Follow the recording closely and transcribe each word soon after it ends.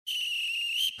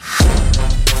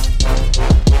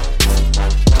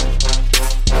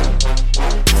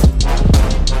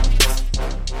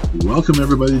Welcome,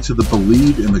 everybody, to the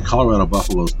Believe in the Colorado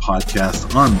Buffaloes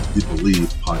podcast on the Believe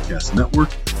Podcast Network.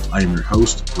 I am your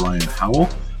host, Brian Howell,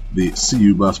 the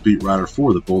CU Buffs beat writer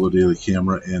for the Boulder Daily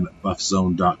Camera and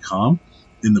BuffZone.com.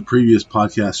 In the previous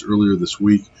podcast earlier this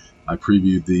week, I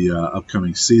previewed the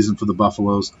upcoming season for the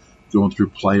Buffaloes, going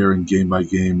through player and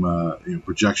game-by-game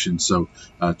projections. So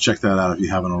check that out if you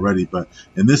haven't already. But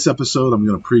in this episode, I'm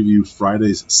going to preview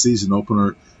Friday's season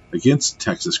opener against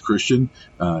Texas Christian.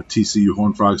 TCU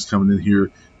Horned Frogs coming in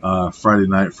here Friday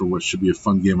night for what should be a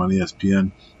fun game on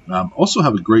ESPN. Also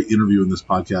have a great interview in this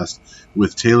podcast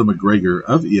with Taylor McGregor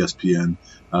of ESPN.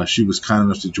 She was kind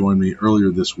enough to join me earlier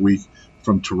this week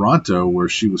from Toronto, where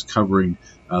she was covering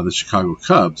the Chicago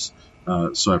Cubs.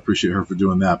 So I appreciate her for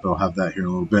doing that, but I'll have that here in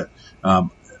a little bit.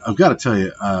 I've got to tell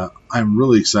you, I'm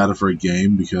really excited for a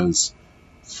game because,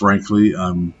 frankly,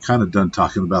 I'm kind of done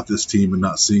talking about this team and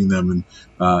not seeing them. And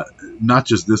not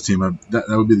just this team. That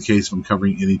would be the case if I'm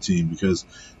covering any team, because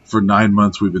for 9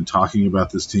 months we've been talking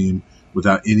about this team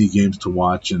without any games to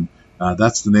watch. And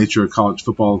that's the nature of college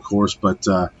football, of course. But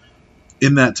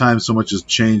in that time, so much has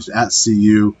changed at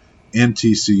CU and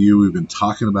TCU. We've been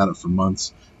talking about it for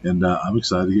months, and I'm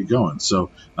excited to get going. So,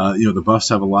 the Buffs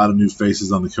have a lot of new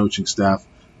faces on the coaching staff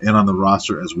and on the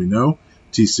roster, as we know.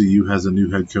 TCU has a new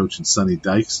head coach in Sonny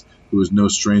Dykes, who is no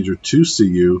stranger to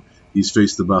CU. He's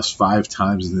faced the Buffs 5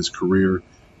 times in his career,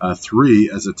 3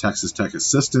 as a Texas Tech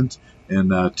assistant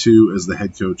and 2 as the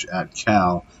head coach at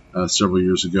Cal several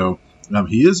years ago.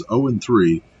 He is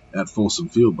 0-3 at Folsom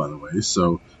Field, by the way,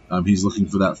 so he's looking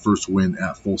for that first win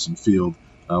at Folsom Field.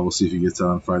 We'll see if he gets that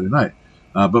on Friday night.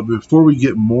 But before we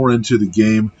get more into the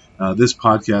game, this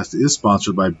podcast is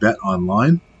sponsored by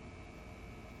BetOnline.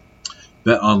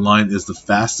 BetOnline is the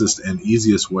fastest and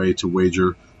easiest way to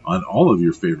wager on all of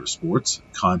your favorite sports,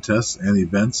 contests, and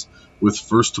events with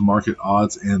first-to-market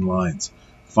odds and lines.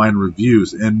 Find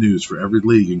reviews and news for every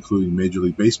league, including Major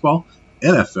League Baseball,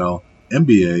 NFL,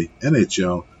 NBA,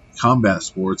 NHL, combat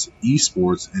sports,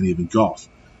 esports, and even golf.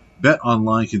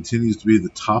 BetOnline continues to be the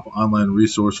top online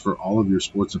resource for all of your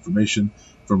sports information,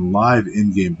 from live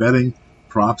in-game betting,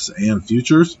 props, and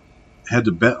futures. Head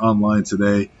to BetOnline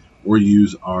today or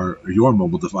use your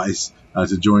mobile device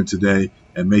to join today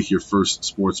and make your first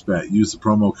sports bet. Use the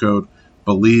promo code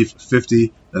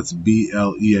BELIEVE50, that's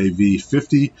BLEAV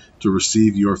 50, to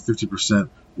receive your 50%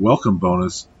 welcome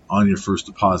bonus on your first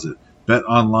deposit.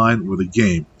 BetOnline, where the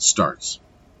game starts.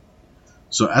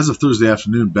 So as of Thursday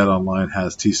afternoon, BetOnline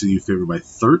has TCU favored by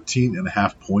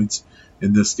 13.5 points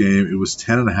in this game. It was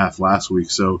 10.5 last week,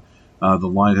 so the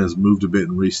line has moved a bit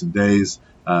in recent days.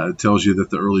 It tells you that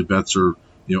the early bets are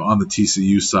on the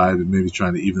TCU side and maybe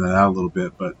trying to even that out a little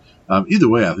bit. But either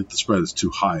way, I think the spread is too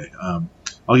high.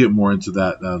 I'll get more into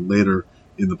that later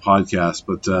in the podcast,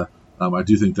 but I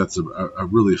do think that's a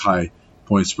really high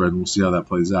point spread, and we'll see how that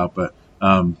plays out. But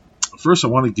first, I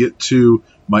want to get to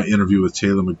my interview with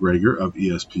Taylor McGregor of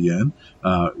ESPN,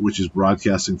 which is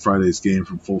broadcasting Friday's game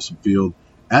from Folsom Field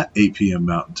at 8 p.m.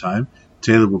 Mountain Time.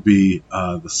 Taylor will be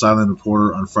the silent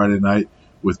reporter on Friday night,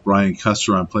 with Brian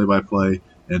Custer on play-by-play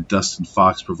and Dustin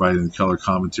Fox providing the color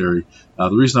commentary. The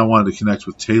reason I wanted to connect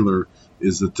with Taylor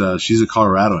is that she's a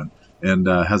Coloradoan and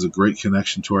has a great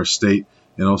connection to our state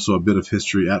and also a bit of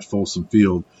history at Folsom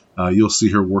Field. You'll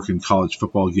see her work in college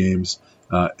football games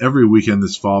every weekend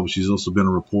this fall, but she's also been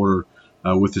a reporter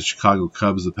with the Chicago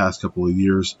Cubs the past couple of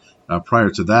years.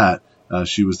 Prior to that,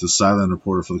 she was the sideline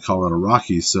reporter for the Colorado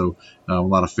Rockies, so a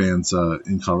lot of fans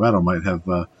in Colorado might have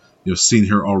seen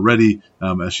her already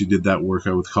as she did that work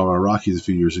with Colorado Rockies a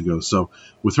few years ago. So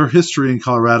with her history in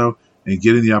Colorado and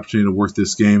getting the opportunity to work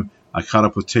this game, I caught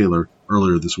up with Taylor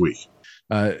earlier this week.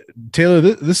 Taylor,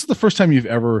 this is the first time you've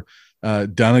ever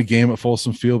done a game at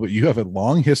Folsom Field, but you have a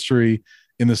long history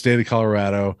in the state of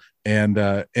Colorado and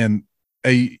a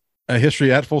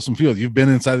history at Folsom Field. You've been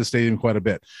inside the stadium quite a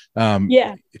bit.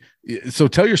 Yeah. So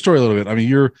tell your story a little bit. I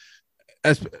mean,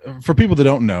 for people that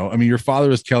don't know, I mean, your father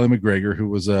is Kelly McGregor, who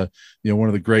was one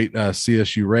of the great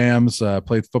CSU Rams,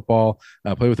 played football,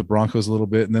 played with the Broncos a little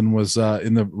bit, and then was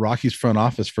in the Rockies front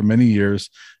office for many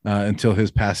years until his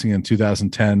passing in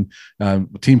 2010,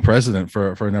 team president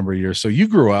for a number of years. So you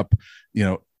grew up,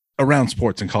 around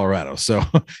sports in Colorado. So,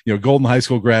 Golden High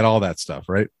School grad, all that stuff,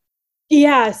 right?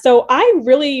 Yeah. So I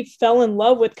really fell in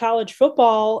love with college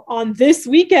football on this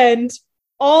weekend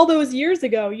all those years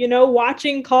ago,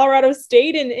 watching Colorado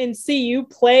State and CU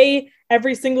play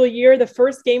every single year, the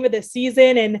first game of the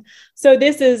season. And so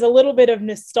this is a little bit of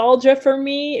nostalgia for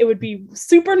me. It would be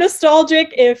super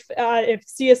nostalgic if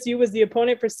CSU was the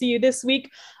opponent for CU this week.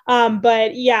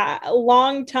 But yeah, a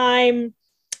long time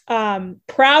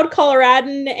proud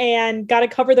Coloradan and got to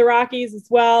cover the Rockies as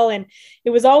well. And it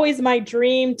was always my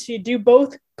dream to do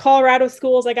both Colorado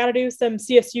schools. I got to do some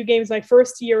CSU games my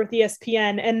first year with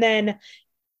ESPN. And then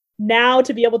now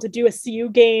to be able to do a CU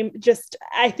game, just,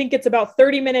 I think it's about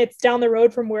 30 minutes down the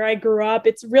road from where I grew up.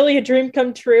 It's really a dream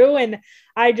come true. And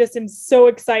I just am so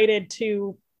excited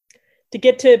to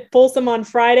get to Folsom on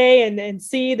Friday and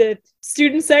see the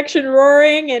student section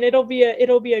roaring, and it'll be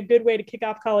a good way to kick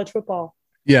off college football.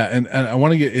 Yeah, and I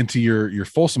want to get into your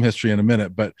Folsom history in a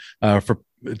minute, but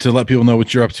to let people know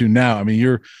what you're up to now. I mean,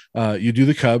 you do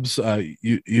the Cubs.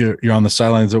 You're on the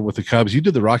sidelines with the Cubs. You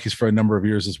did the Rockies for a number of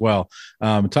years as well.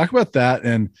 Talk about that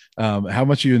and how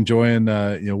much you enjoying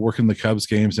working the Cubs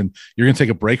games. And you're going to take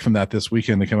a break from that this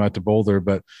weekend to come out to Boulder.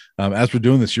 But as we're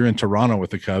doing this, you're in Toronto with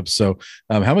the Cubs. So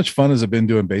how much fun has it been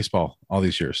doing baseball all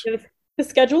these years? The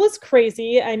schedule is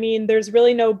crazy. I mean, there's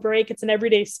really no break. It's an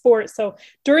everyday sport. So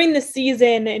during the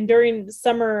season and during the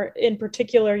summer in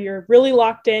particular, you're really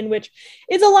locked in, which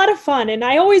is a lot of fun. And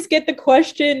I always get the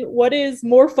question, what is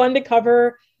more fun to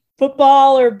cover,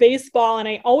 football or baseball? And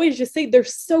I always just say they're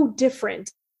so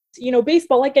different.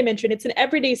 Baseball, like I mentioned, it's an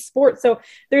everyday sport. So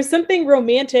there's something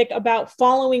romantic about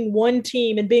following one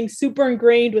team and being super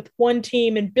ingrained with one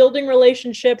team and building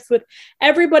relationships with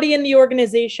everybody in the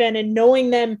organization and knowing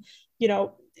them,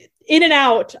 in and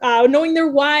out, knowing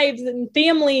their wives and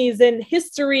families and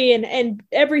history and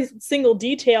every single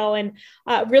detail, and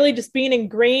really just being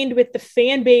ingrained with the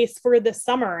fan base for the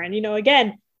summer. And,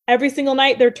 again, every single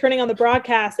night they're turning on the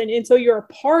broadcast. And so you're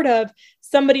a part of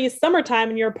somebody's summertime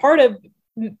and you're a part of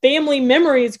family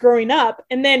memories growing up.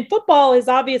 And then football is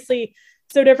obviously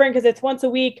so different because it's once a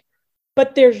week,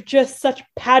 but there's just such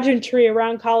pageantry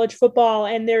around college football,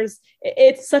 and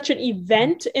it's such an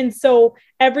event. And so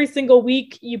every single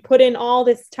week you put in all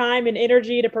this time and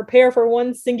energy to prepare for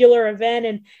one singular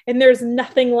event. And there's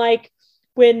nothing like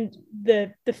when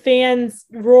the fans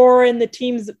roar and the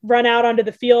teams run out onto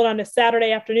the field on a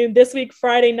Saturday afternoon, this week,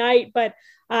 Friday night, but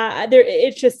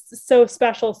it's just so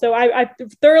special. So I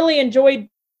thoroughly enjoyed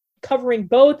covering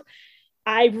both.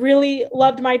 I really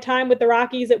loved my time with the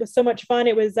Rockies. It was so much fun.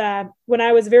 It was when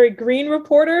I was a very green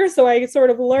reporter, so I sort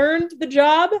of learned the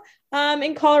job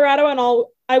in Colorado, and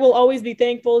I will always be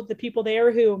thankful to the people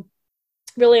there who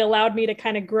really allowed me to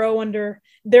kind of grow under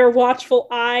their watchful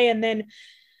eye. And then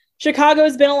Chicago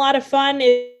has been a lot of fun.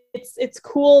 It's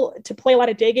cool to play a lot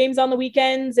of day games on the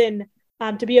weekends and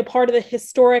to be a part of the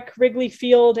historic Wrigley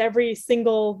Field every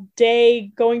single day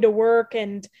going to work,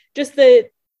 and just the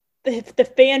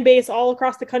fan base all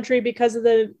across the country because of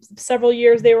the several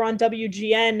years they were on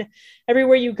WGN.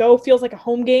 Everywhere you go feels like a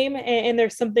home game, and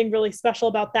there's something really special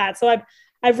about that. So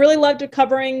I've really loved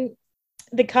covering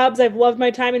the Cubs. I've loved my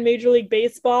time in Major League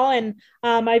Baseball, and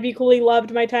I've equally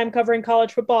loved my time covering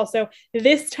college football. So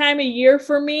this time of year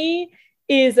for me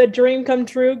is a dream come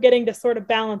true, getting to sort of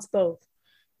balance both.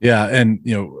 Yeah. And,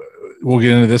 we'll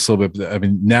get into this a little bit. I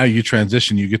mean, now you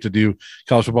transition, you get to do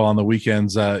college football on the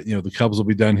weekends. The Cubs will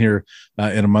be done here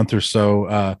in a month or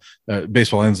so.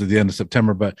 Baseball ends at the end of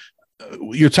September, but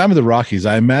your time with the Rockies,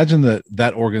 I imagine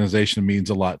that organization means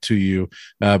a lot to you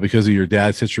because of your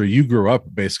dad's history. You grew up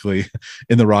basically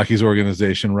in the Rockies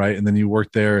organization, right? And then you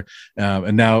worked there.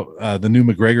 And now the new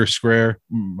McGregor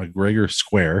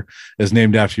Square is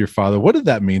named after your father. What did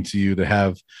that mean to you to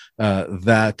have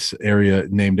that area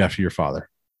named after your father?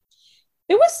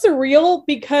 It was surreal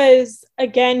because,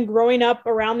 again, growing up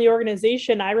around the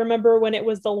organization, I remember when it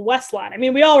was the West Lot. I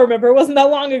mean, we all remember, it wasn't that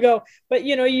long ago, but,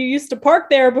 you used to park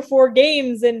there before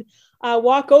games and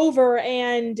walk over.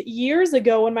 And years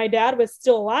ago, when my dad was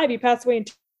still alive, he passed away in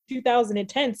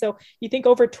 2010. So you think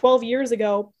over 12 years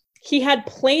ago, he had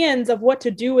plans of what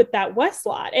to do with that West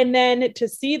Lot. And then to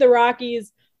see the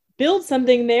Rockies build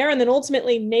something there and then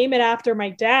ultimately name it after my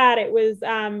dad, it was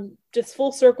just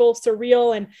full circle,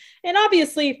 surreal. And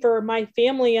obviously for my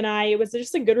family and I, it was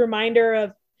just a good reminder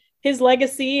of his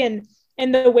legacy and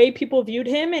the way people viewed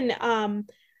him. And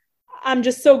I'm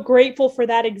just so grateful for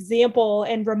that example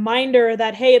and reminder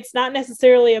that, hey, it's not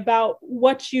necessarily about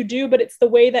what you do, but it's the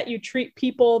way that you treat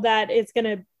people that is going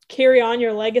to carry on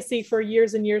your legacy for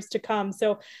years and years to come.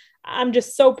 So I'm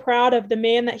just so proud of the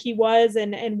man that he was,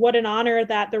 and what an honor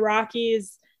that the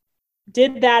Rockies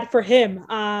did that for him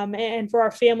and for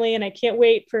our family. And I can't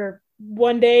wait for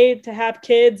one day to have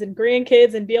kids and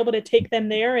grandkids and be able to take them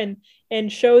there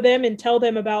and show them and tell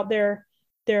them about their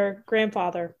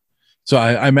grandfather. So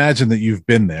I imagine that you've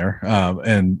been there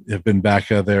and have been back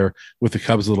there with the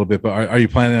Cubs a little bit, but are you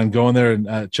planning on going there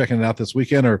and checking it out this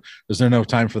weekend, or is there no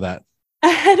time for that?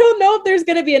 I don't know if there's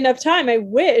going to be enough time. I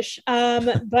wish,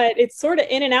 but it's sort of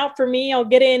in and out for me. I'll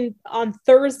get in on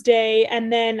Thursday,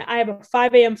 and then I have a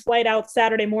 5 a.m. flight out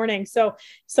Saturday morning. So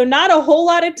not a whole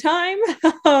lot of time.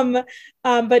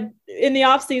 But in the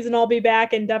off season, I'll be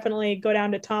back and definitely go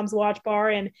down to Tom's Watch Bar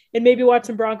and maybe watch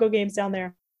some Bronco games down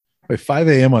there. Wait, 5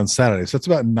 a.m. on Saturday. So that's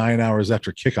about 9 hours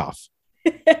after kickoff.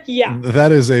 Yeah.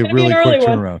 That is a really quick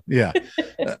turnaround. One. Yeah.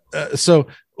 So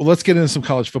let's get into some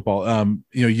college football.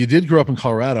 You did grow up in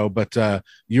Colorado, but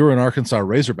you were an Arkansas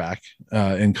Razorback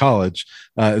in college.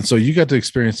 And so you got to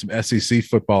experience some SEC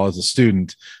football as a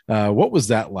student. What was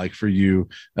that like for you?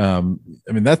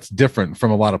 That's different from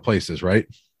a lot of places, right?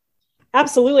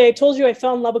 Absolutely. I told you I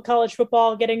fell in love with college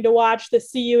football, getting to watch the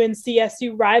CU and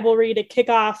CSU rivalry to kick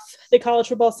off the college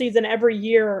football season every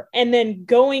year. And then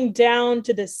going down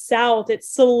to the South, it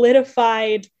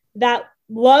solidified that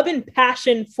love and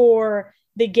passion for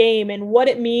the game and what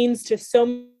it means to so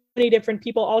many different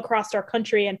people all across our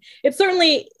country. And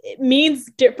it means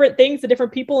different things to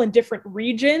different people in different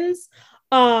regions.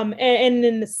 And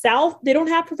in the South, they don't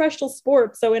have professional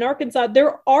sports. So in Arkansas,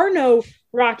 there are no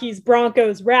Rockies,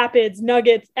 Broncos, Rapids,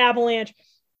 Nuggets, Avalanche.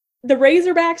 The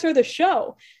Razorbacks are the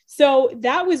show. So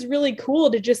that was really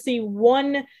cool to just see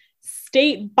one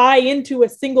state buy into a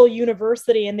single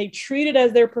university, and they treat it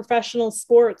as their professional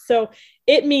sport. So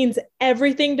it means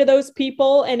everything to those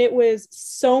people. And it was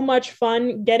so much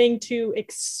fun getting to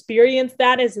experience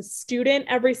that as a student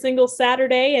every single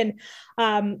Saturday.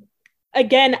 And,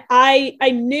 again,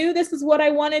 I knew this is what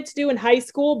I wanted to do in high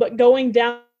school, but going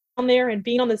down there and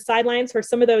being on the sidelines for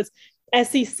some of those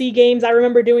SEC games, I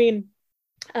remember doing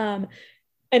an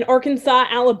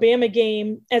Arkansas-Alabama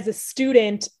game as a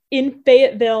student in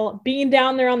Fayetteville, being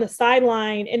down there on the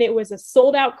sideline, and it was a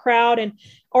sold-out crowd. And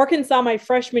Arkansas, my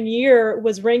freshman year,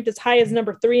 was ranked as high as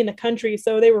number 3 in the country,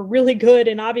 so they were really good.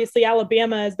 And obviously,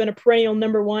 Alabama has been a perennial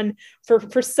number 1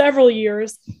 for several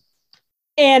years.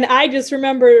 And I just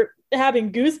remember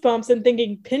having goosebumps and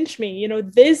thinking, pinch me,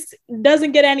 this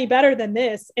doesn't get any better than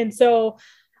this. And so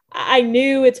I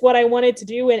knew it's what I wanted to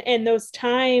do. And those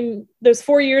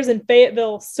 4 years in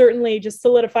Fayetteville certainly just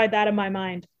solidified that in my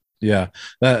mind. Yeah,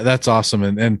 that's awesome.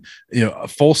 And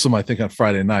Folsom, I think on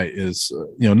Friday night is,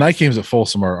 night games at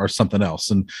Folsom are something else.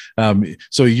 And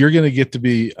so you're going to get to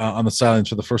be on the sidelines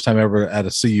for the first time ever at a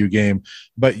CU game,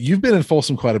 but you've been in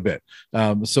Folsom quite a bit.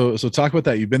 So talk about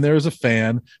that. You've been there as a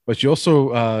fan, but you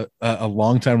also a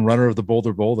longtime runner of the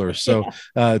Boulder. So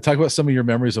talk about some of your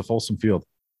memories of Folsom Field.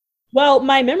 Well,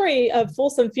 my memory of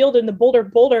Folsom Field in the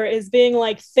Boulder is being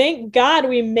like, thank God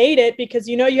we made it, because,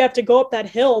 you have to go up that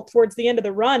hill towards the end of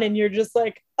the run and you're just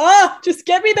like, just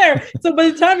get me there. So by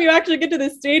the time you actually get to the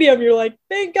stadium, you're like,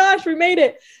 thank gosh, we made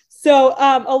it. So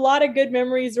a lot of good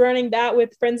memories running that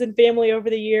with friends and family over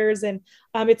the years. And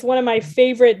it's one of my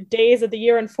favorite days of the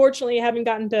year. Unfortunately, I haven't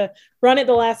gotten to run it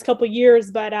the last couple of years,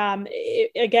 but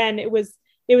it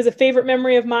was a favorite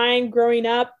memory of mine growing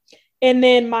up. And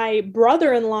then my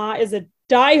brother-in-law is a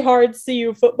diehard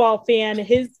CU football fan.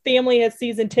 His family has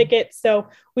season tickets, so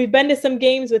we've been to some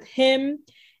games with him.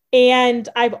 And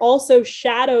I've also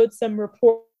shadowed some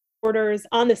reporters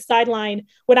on the sideline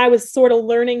when I was sort of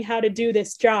learning how to do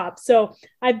this job. So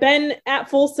I've been at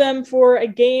Folsom for a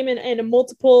game in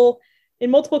multiple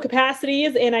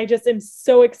capacities, and I just am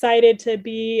so excited to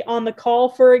be on the call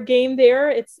for a game there.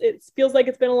 It feels like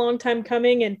it's been a long time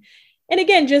coming, and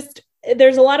again, just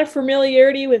there's a lot of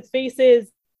familiarity with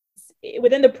faces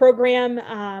within the program.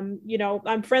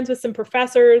 I'm friends with some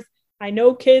professors. I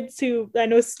know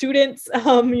students,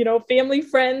 family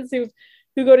friends who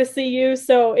go to CU.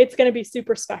 So it's going to be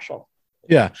super special.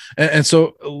 Yeah. And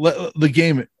so the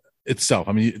game itself,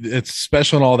 it's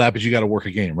special and all that, but you got to work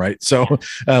a game, right? So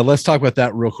let's talk about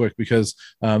that real quick, because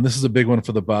this is a big one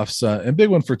for the Buffs and big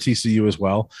one for TCU as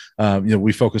well.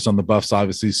 We focus on the Buffs,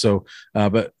 obviously. So,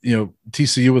 but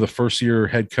TCU with a first-year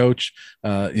head coach,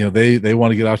 they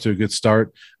want to get off to a good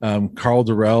start. Karl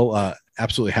Dorrell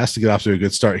absolutely has to get off to a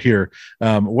good start here.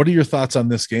 What are your thoughts on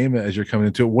this game as you're coming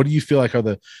into it? What do you feel like are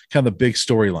the kind of the big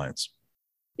storylines?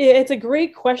 It's a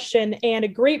great question and a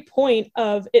great point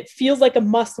of it feels like a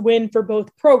must win for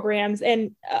both programs.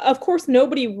 And of course,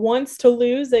 nobody wants to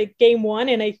lose a game one.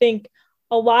 And I think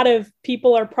a lot of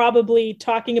people are probably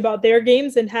talking about their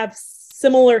games and have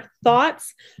similar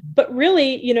thoughts. But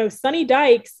really, Sonny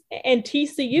Dykes and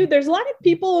TCU, there's a lot of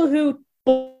people who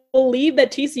believe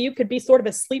that TCU could be sort of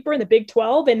a sleeper in the Big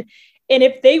 12. And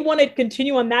if they want to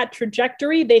continue on that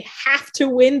trajectory, they have to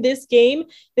win this game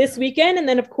this weekend. And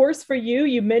then, of course, for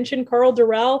you mentioned Karl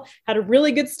Dorrell had a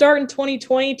really good start in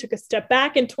 2020, took a step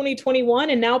back in 2021.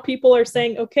 And now people are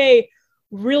saying, okay,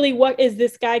 really, what is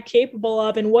this guy capable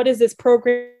of? And what is this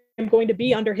program going to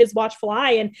be under his watchful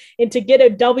eye, and to get a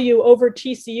W over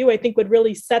TCU, I think would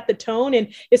really set the tone,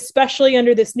 and especially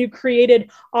under this new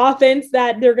created offense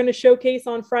that they're going to showcase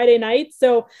on Friday night.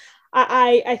 So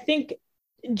I think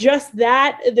just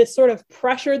that, the sort of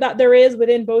pressure that there is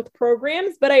within both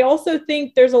programs, but I also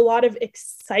think there's a lot of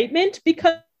excitement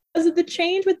because of the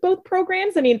change with both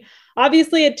programs. I mean,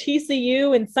 obviously at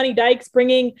TCU and Sonny Dykes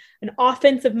bringing an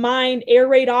offensive mind, air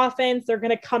raid offense, they're going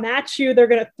to come at you, they're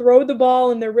going to throw the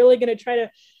ball, and they're really going to try to,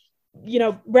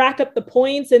 rack up the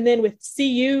points. And then with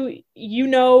CU,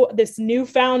 this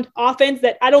newfound offense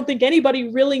that I don't think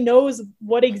anybody really knows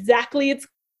what exactly it's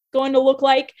going to look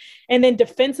like. And then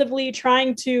defensively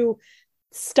trying to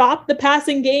stop the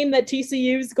passing game that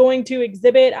TCU is going to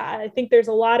exhibit. I think there's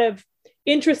a lot of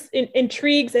interest in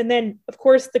intrigues. And then of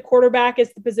course the quarterback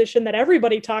is the position that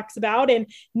everybody talks about, and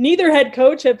neither head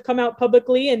coach have come out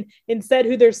publicly and said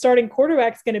who their starting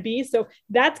quarterback's going to be. So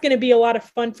that's going to be a lot of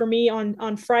fun for me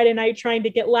on Friday night, trying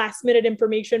to get last minute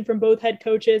information from both head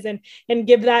coaches and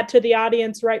give that to the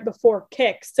audience right before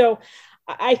kick. So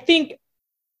I think,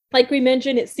 like we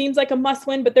mentioned, it seems like a must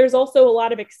win, but there's also a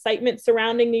lot of excitement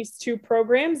surrounding these two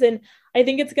programs. And I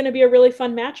think it's going to be a really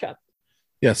fun matchup.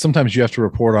 Yeah, sometimes you have to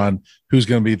report on who's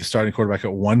going to be the starting quarterback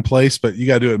at one place, but you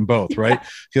got to do it in both, right?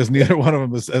 Because neither one of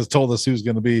them has told us who's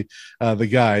going to be the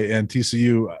guy. And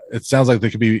TCU, it sounds like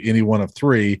they could be any one of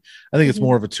three. I think it's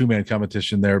more of a two-man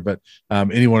competition there, but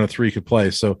any one of three could play.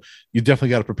 So you definitely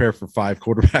got to prepare for 5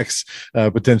 quarterbacks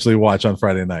potentially watch on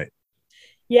Friday night.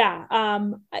 Yeah.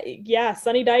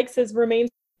 Sonny Dykes has remained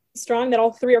strong that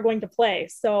all 3 are going to play.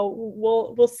 So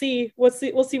we'll see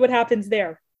what happens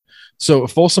there. So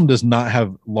Folsom does not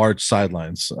have large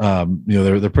sidelines.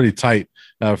 They're pretty tight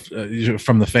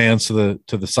from the fans to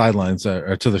the sidelines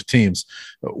or to the teams.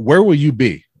 Where will you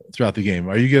be throughout the game?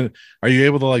 Are you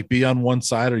able to like be on one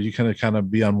side, or are you kind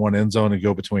of be on one end zone and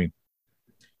go between?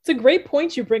 It's a great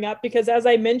point you bring up, because as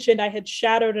I mentioned, I had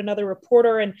shadowed another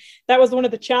reporter, and that was one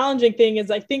of the challenging things.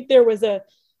 Is I think there was a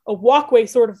walkway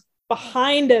sort of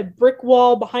behind a brick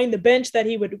wall behind the bench that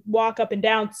he would walk up and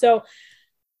down. So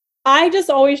I just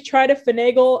always try to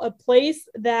finagle a place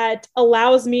that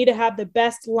allows me to have the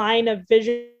best line of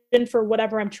vision for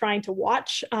whatever I'm trying to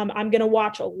watch. I'm going to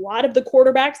watch a lot of the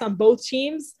quarterbacks on both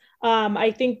teams.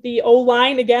 I think the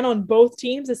O-line, again, on both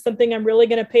teams is something I'm really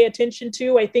going to pay attention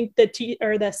to. I think the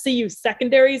CU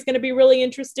secondary is going to be really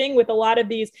interesting with a lot of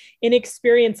these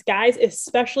inexperienced guys,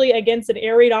 especially against an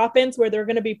air raid offense where they're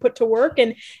going to be put to work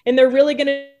and they're really going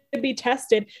to be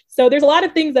tested. So there's a lot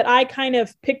of things that I kind of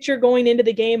picture going into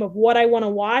the game of what I want to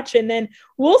watch. And then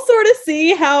we'll sort of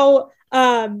see how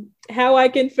I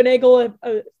can finagle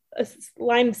a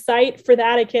line of sight for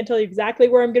that. I can't tell you exactly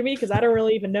where I'm going to be because I don't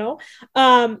really even know.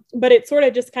 But it's sort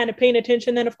of just kind of paying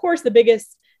attention. Then of course, the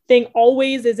biggest thing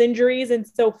always is injuries. And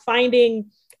so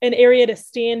finding an area to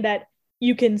stand that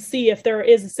you can see if there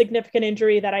is a significant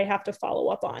injury that I have to follow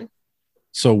up on.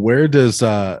 So where does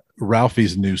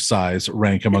Ralphie's new size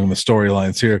rank among the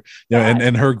storylines here,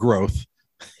 and her growth?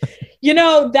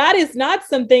 That is not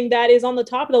something that is on the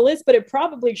top of the list, but it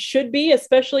probably should be,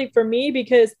 especially for me,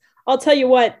 because I'll tell you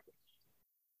what,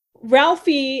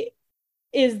 Ralphie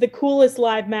is the coolest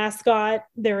live mascot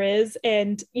there is.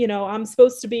 And, I'm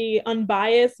supposed to be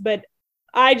unbiased, but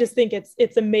I just think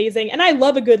it's amazing. And I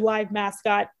love a good live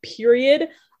mascot, period.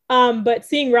 But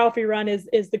seeing Ralphie run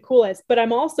is the coolest. But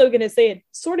I'm also going to say it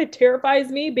sort of terrifies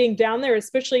me being down there,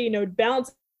 especially,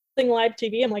 balancing live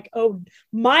TV. I'm like, oh,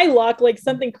 my luck, like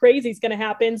something crazy is going to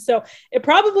happen. So it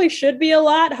probably should be a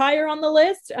lot higher on the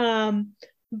list.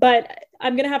 But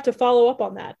I'm going to have to follow up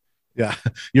on that. Yeah.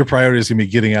 Your priority is going to be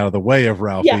getting out of the way of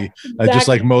Ralphie, exactly. Just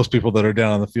like most people that are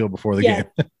down on the field before the game.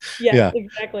 Yeah,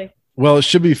 exactly. Well, it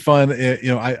should be fun.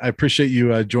 I appreciate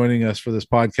you joining us for this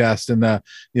podcast. And,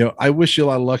 I wish you a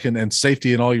lot of luck and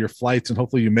safety in all your flights. And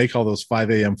hopefully you make all those 5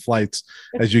 a.m. flights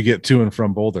as you get to and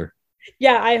from Boulder.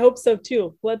 Yeah, I hope so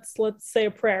too. Let's say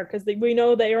a prayer, because we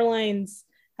know the airlines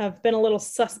have been a little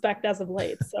suspect as of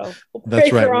late. So we'll pray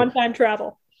for on-time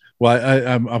travel. Well,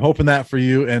 I'm hoping that for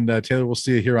you. And Taylor, we'll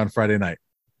see you here on Friday night.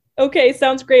 Okay,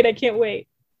 sounds great. I can't wait.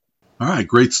 All right,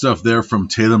 great stuff there from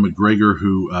Taylor McGregor,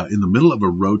 who in the middle of a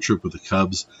road trip with the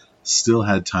Cubs still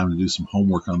had time to do some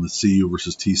homework on the CU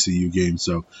versus TCU game.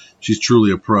 So she's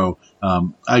truly a pro.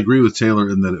 I agree with Taylor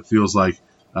in that it feels like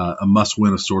a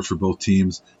must-win of sorts for both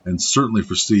teams, and certainly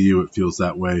for CU it feels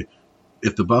that way.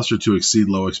 If the Buffs are to exceed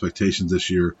low expectations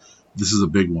this year, this is a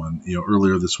big one.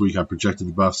 Earlier this week I projected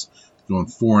the Buffs going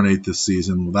 4-8 this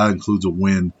season. Well, that includes a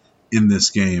win in this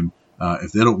game.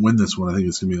 If they don't win this one, I think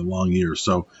it's going to be a long year.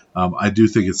 So I do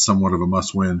think it's somewhat of a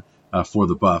must-win for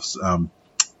the Buffs. And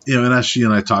as she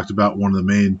and I talked about, one of the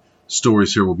main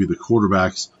stories here will be the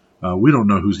quarterbacks. We don't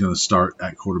know who's going to start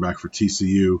at quarterback for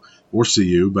TCU or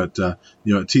CU, but at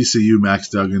TCU, Max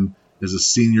Duggan is a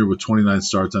senior with 29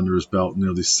 starts under his belt,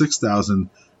 nearly 6,000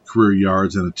 career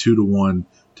yards and a 2-to-1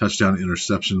 touchdown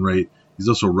interception rate. He's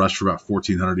also rushed for about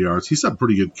 1,400 yards. He's had a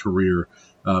pretty good career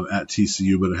at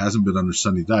TCU, but it hasn't been under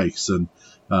Sonny Dykes. And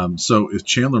so if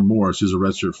Chandler Morris, who's a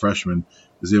redshirt freshman,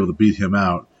 is able to beat him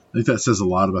out, I think that says a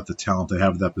lot about the talent they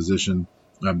have at that position.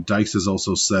 Dykes has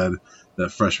also said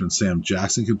that freshman Sam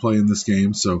Jackson can play in this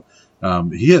game. So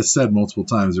he has said multiple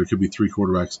times there could be 3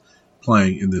 quarterbacks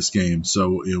playing in this game.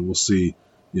 So we'll see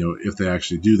if they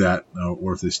actually do that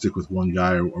or if they stick with one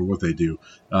guy or what they do.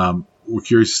 We're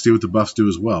curious to see what the Buffs do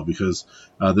as well, because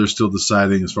they're still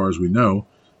deciding, as far as we know,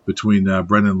 between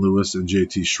Brendan Lewis and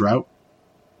JT Shrout.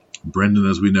 Brendan,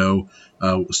 as we know,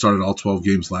 started all 12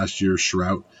 games last year.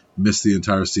 Shrout missed the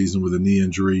entire season with a knee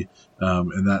injury,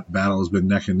 and that battle has been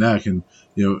neck and neck. And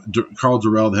Carl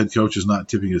Durrell, the head coach, is not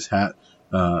tipping his hand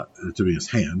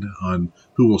on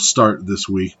who will start this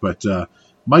week. But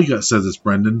my gut says it's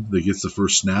Brendan that gets the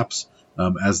first snaps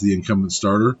as the incumbent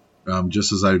starter.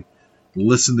 Just as I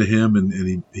listened to him,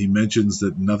 and he mentions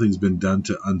that nothing's been done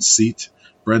to unseat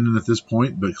Brendan at this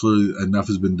point, but clearly enough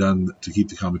has been done to keep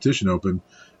the competition open.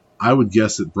 I would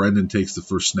guess that Brendan takes the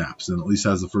first snaps and at least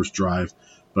has the first drive,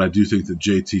 but I do think that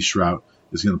JT Shrout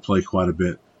is going to play quite a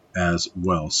bit as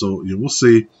well. So we'll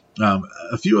see.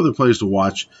 A few other players to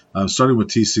watch, starting with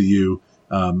TCU.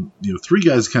 3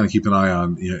 guys to kind of keep an eye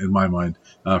on, in my mind,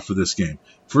 for this game.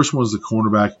 First one is the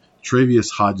cornerback, Travius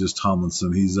Hodges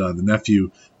Tomlinson. He's the nephew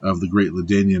of the great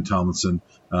LaDainian Tomlinson,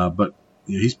 but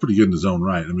he's pretty good in his own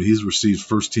right. I mean, he's received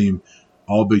first team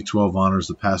all Big 12 honors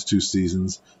the past 2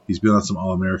 seasons. He's been on some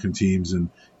All-American teams and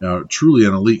truly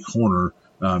an elite corner.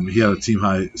 He had a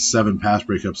team-high 7 pass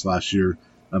breakups last year,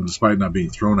 despite not being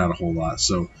thrown out a whole lot.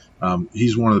 So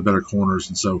he's one of the better corners,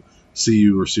 and so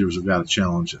CU receivers have got a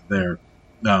challenge there.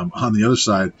 On the other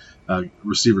side,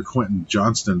 receiver Quentin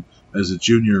Johnston, as a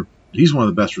junior, he's one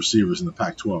of the best receivers in the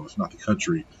Pac-12, if not the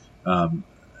country.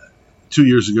 2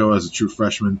 years ago, as a true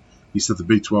freshman, he set the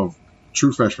Big 12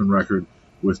 true freshman record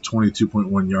with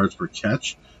 22.1 yards per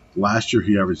catch. Last year,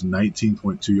 he averaged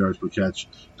 19.2 yards per catch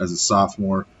as a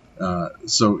sophomore.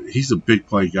 So he's a big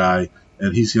play guy,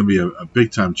 and he's going to be a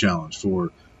big-time challenge for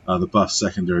the Buffs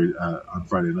secondary on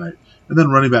Friday night. And then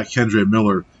running back Kendre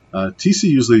Miller,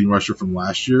 TCU's leading rusher from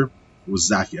last year was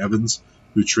Zach Evans,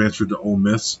 who transferred to Ole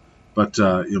Miss. But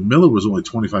Miller was only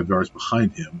 25 yards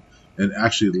behind him and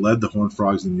actually led the Horned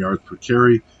Frogs in yards per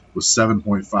carry with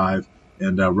 7.5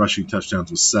 and rushing touchdowns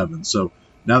with 7. So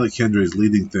now that Kendre is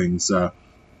leading things,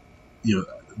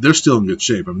 they're still in good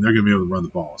shape. I mean, they're going to be able to run the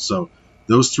ball. So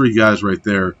those 3 guys right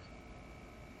there,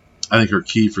 I think, are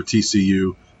key for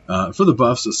TCU. For the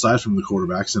Buffs, aside from the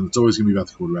quarterbacks, and it's always going to be about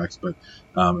the quarterbacks, but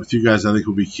a few guys I think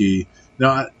will be key.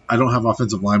 Now, I don't have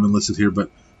offensive linemen listed here,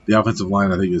 but the offensive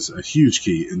line I think is a huge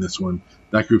key in this one.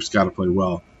 That group's got to play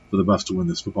well for the Buffs to win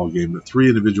this football game. But 3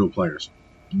 individual players.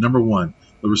 Number 1,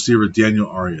 the receiver Daniel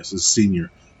Arias, a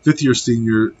senior. 5th-year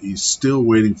senior. He's still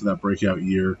waiting for that breakout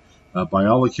year. By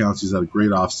all accounts, he's had a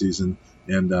great offseason,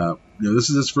 and this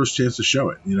is his first chance to show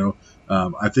it.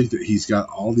 I think that he's got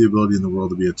all the ability in the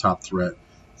world to be a top threat.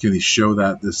 Can he show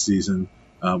that this season?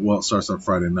 Well, it starts on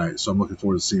Friday night, so I'm looking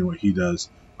forward to seeing what he does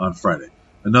on Friday.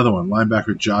 Another one,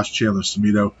 linebacker Josh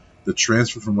Chandler-Smito, the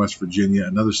transfer from West Virginia,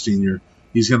 another senior.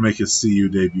 He's going to make his CU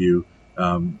debut.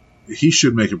 He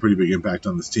should make a pretty big impact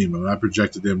on this team. I mean, I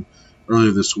projected him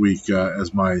earlier this week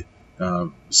as my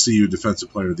CU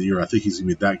Defensive Player of the Year. I think he's going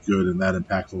to be that good and that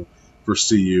impactful for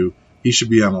CU. He should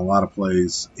be on a lot of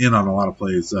plays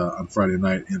on Friday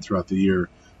night and throughout the year.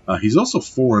 He's also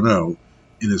 4-0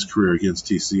 in his career against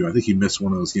TCU. I think he missed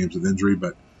one of those games with injury,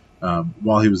 but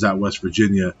while he was at West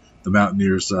Virginia, the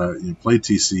Mountaineers played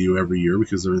TCU every year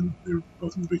because they're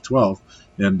both in the Big 12,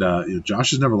 and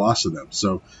Josh has never lost to them.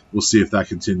 So we'll see if that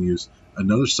continues.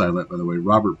 Another sidelight, by the way,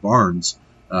 Robert Barnes,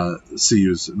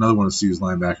 another one of CU's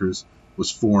linebackers,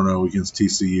 was 4-0 against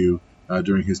TCU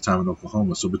during his time in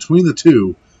Oklahoma. So between the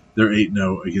two, they're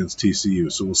 8-0 against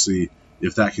TCU. So we'll see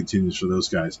if that continues for those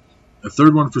guys. A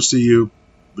third one for CU,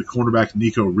 the cornerback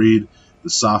Nico Reed, the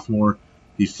sophomore.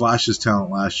 He flashed his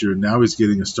talent last year. Now he's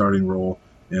getting a starting role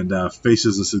and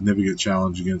faces a significant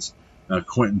challenge against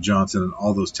Quentin Johnson and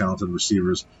all those talented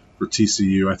receivers for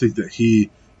TCU. I think that he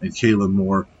and Kalen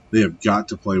Moore, they have got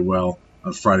to play well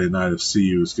on Friday night if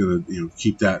CU is going to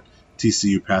keep that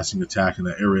TCU passing attack and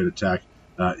that air raid attack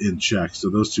in check. So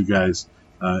those two guys,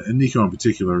 and Nico in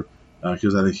particular,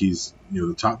 because I think he's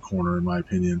the top corner in my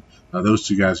opinion, those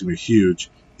two guys are going to be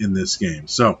huge in this game.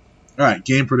 So, all right,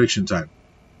 game prediction time.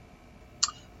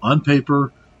 On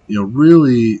paper,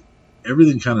 really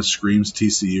everything kind of screams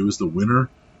TCU is the winner.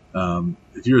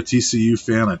 If you're a TCU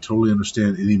fan, I totally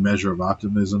understand any measure of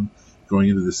optimism going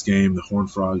into this game. The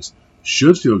Horned Frogs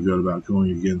should feel good about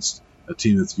going against a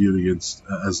team that's viewed against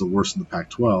as the worst in the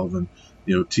Pac-12. And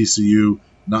TCU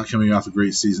not coming off a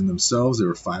great season themselves. They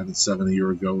were 5-7 a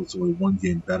year ago. It's only one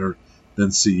game better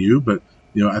than CU, but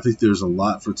I think there's a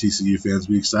lot for TCU fans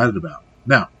to be excited about.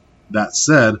 Now, that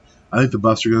said, I think the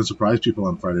Buffs are going to surprise people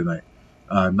on Friday night.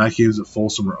 Night games at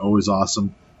Folsom are always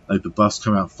awesome. I think the Buffs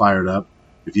come out fired up.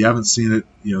 If you haven't seen it,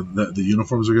 the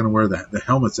uniforms they're going to wear, the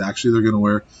helmets actually they're going to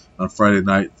wear on Friday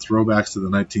night, throwbacks to the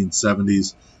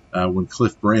 1970s when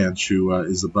Cliff Branch, who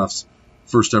is the Buffs'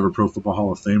 first ever Pro Football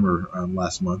Hall of Famer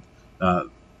last month,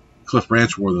 Cliff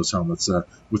Branch wore those helmets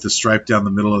with the stripe down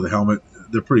the middle of the helmet.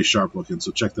 They're pretty sharp looking,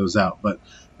 so check those out. But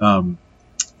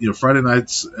Friday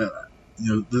nights,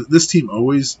 this team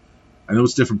always, I know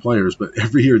it's different players, but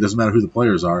every year it doesn't matter who the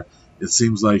players are. It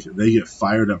seems like they get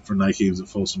fired up for night games at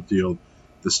Folsom Field.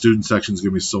 The student section is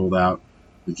going to be sold out.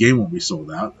 The game won't be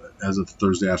sold out. As of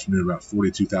Thursday afternoon, about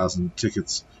 42,000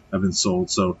 tickets have been sold,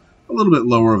 so a little bit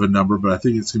lower of a number, but I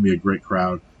think it's going to be a great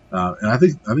crowd. And I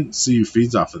think CU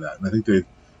feeds off of that, and I think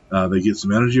they get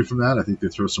some energy from that. I think they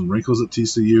throw some wrinkles at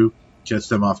TCU, catch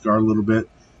them off guard a little bit.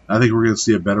 I think we're going to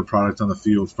see a better product on the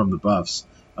field from the Buffs.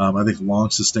 I think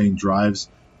long, sustained drives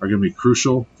are going to be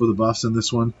crucial for the Buffs in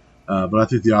this one, but I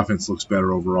think the offense looks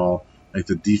better overall. I think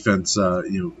the defense,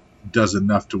 does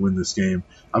enough to win this game.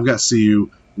 I've got CU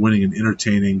winning an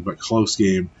entertaining but close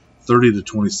game,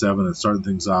 30-27, and starting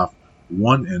things off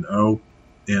 1-0.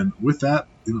 And with that,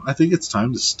 I think it's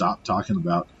time to stop talking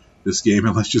about this game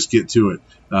and let's just get to it.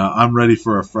 I'm ready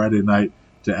for a Friday night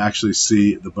to actually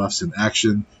see the Buffs in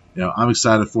action. I'm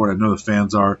excited for it. I know the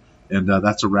fans are. And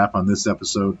that's a wrap on this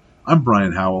episode. I'm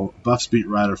Brian Howell, Buffs beat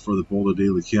writer for the Boulder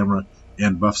Daily Camera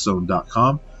and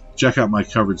BuffZone.com. Check out my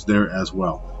coverage there as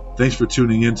well. Thanks for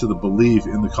tuning in to the Believe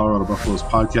in the Colorado Buffaloes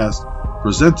podcast,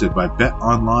 presented by Bet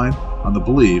Online on the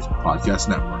Believe Podcast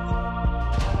Network.